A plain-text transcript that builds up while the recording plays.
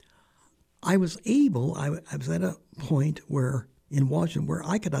I was at a point where in Washington where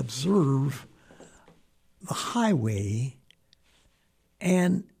I could observe the highway,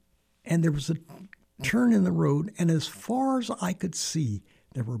 and there was a turn in the road, and as far as I could see,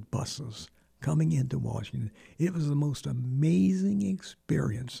 there were buses coming into Washington. It was the most amazing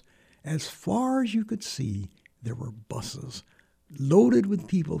experience. As far as you could see, there were buses loaded with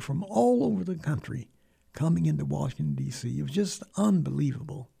people from all over the country coming into Washington, D.C. It was just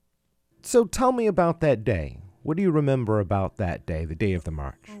unbelievable. So tell me about that day. What do you remember about that day, the day of the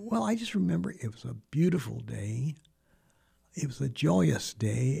march? Well, I just remember it was a beautiful day. It was a joyous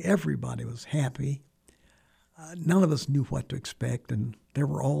day. Everybody was happy. None of us knew what to expect, and there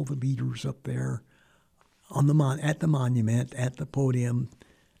were all the leaders up there on at the monument, at the podium,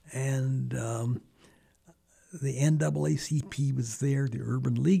 and the NAACP was there, the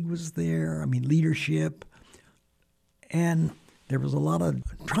Urban League was there, leadership, and there was a lot of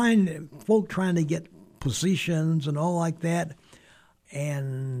folk trying to get positions and all like that,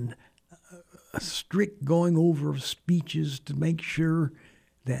 and a strict going over of speeches to make sure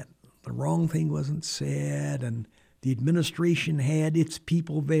that the wrong thing wasn't said, and the administration had its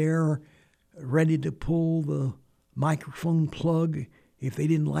people there ready to pull the microphone plug if they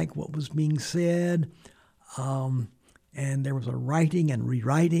didn't like what was being said. And there was a writing and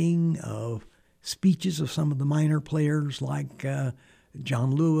rewriting of speeches of some of the minor players like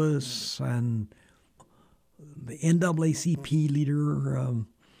John Lewis and the NAACP leader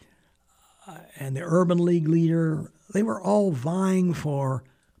and the Urban League leader. They were all vying for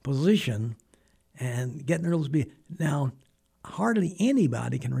position and getting their little speech. Now, hardly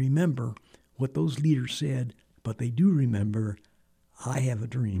anybody can remember what those leaders said, but they do remember, "I have a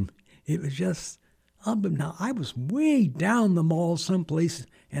dream." It was just now, I was way down the mall someplace,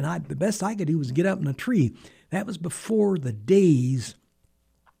 and the best I could do was get up in a tree. That was before the days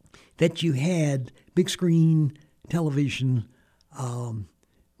that you had big screen television.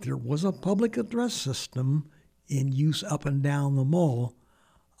 There was a public address system in use up and down the mall,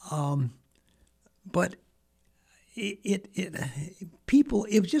 but it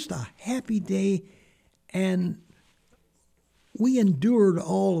was just a happy day, and we endured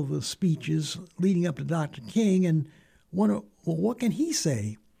all of the speeches leading up to Dr. King, and what can he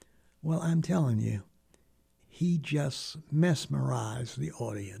say? Well, I'm telling you, he just mesmerized the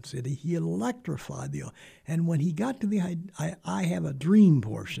audience. He electrified the audience. And when he got to the I have a dream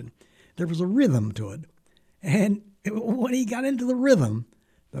portion, there was a rhythm to it. And when he got into the rhythm,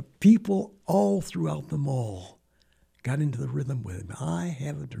 the people all throughout the mall got into the rhythm with him. I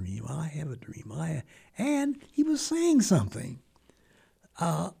have a dream, I have a dream, and he was saying something.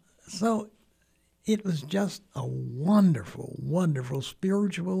 So it was just a wonderful, wonderful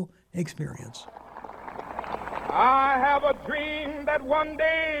spiritual experience. I have a dream that one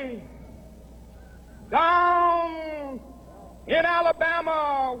day down in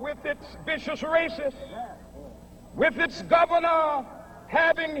Alabama, with its vicious racists, with its governor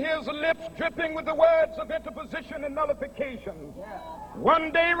having his lips dripping with the words of interposition and nullification.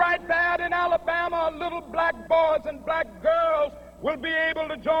 One day right there in Alabama, little black boys and black girls will be able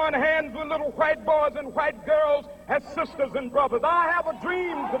to join hands with little white boys and white girls as sisters and brothers. I have a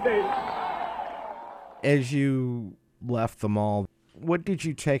dream today. As you left the mall, what did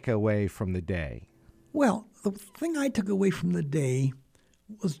you take away from the day? Well, the thing I took away from the day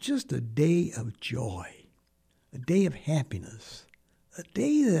was just a day of joy, a day of happiness, a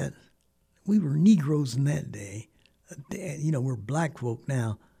day that we were Negroes in that day. We're black folk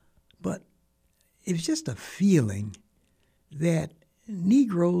now, but it was just a feeling that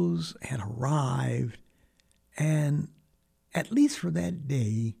Negroes had arrived, and at least for that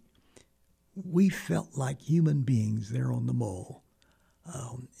day, we felt like human beings there on the mall.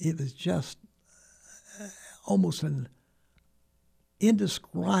 It was just almost an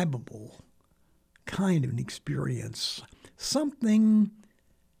indescribable kind of an experience. Something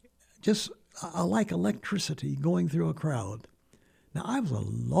just like electricity going through a crowd. Now, I was a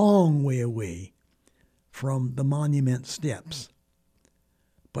long way away from the monument steps,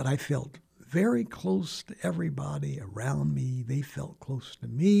 but I felt very close to everybody around me. They felt close to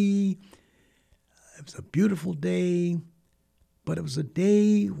me. It was a beautiful day, but it was a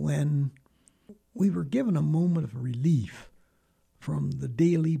day when we were given a moment of relief from the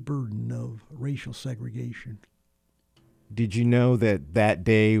daily burden of racial segregation. Did you know that that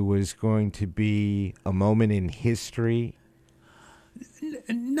day was going to be a moment in history?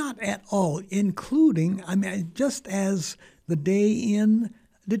 Not at all, including, just as the day in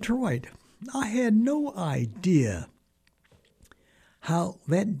Detroit. I had no idea how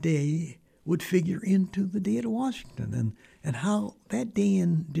that day would figure into the day at Washington, and how that day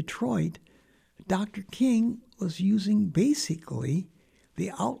in Detroit Dr. King was using basically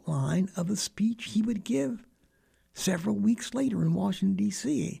the outline of the speech he would give several weeks later in Washington,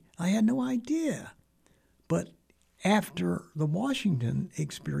 D.C. I had no idea. But after the Washington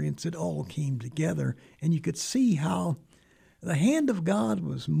experience, it all came together, and you could see how the hand of God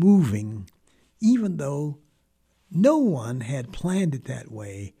was moving, even though no one had planned it that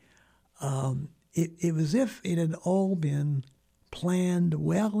way. It was as if it had all been planned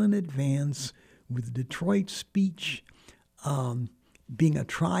well in advance, with the Detroit speech being a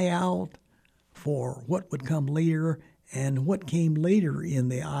tryout for what would come later. And what came later in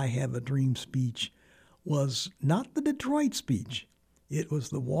the I Have a Dream speech was not the Detroit speech. It was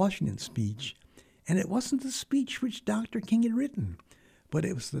the Washington speech. And it wasn't the speech which Dr. King had written, but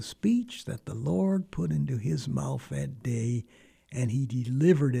it was the speech that the Lord put into his mouth that day, and he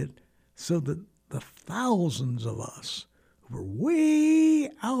delivered it so that the thousands of us who were way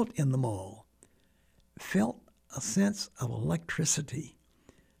out in the mall felt a sense of electricity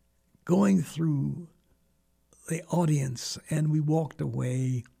going through the audience, and we walked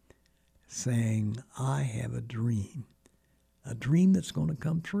away saying, I have a dream that's going to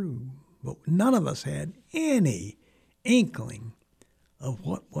come true. But none of us had any inkling of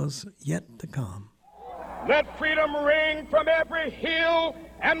what was yet to come. Let freedom ring from every hill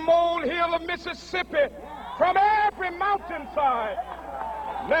and molehill of Mississippi, from every mountainside.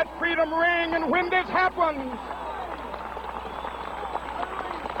 Let freedom ring, and when this happens,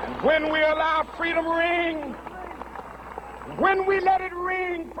 and when we allow freedom ring, when we let it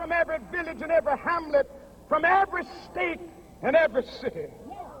ring from every village and every hamlet, from every state and every city,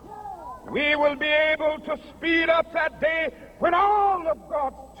 we will be able to speed up that day when all of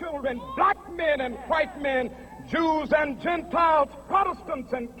God's children, black men and white men, Jews and Gentiles,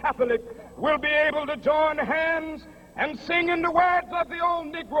 Protestants and Catholics, will be able to join hands and sing in the words of the old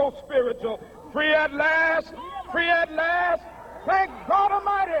Negro spiritual, free at last,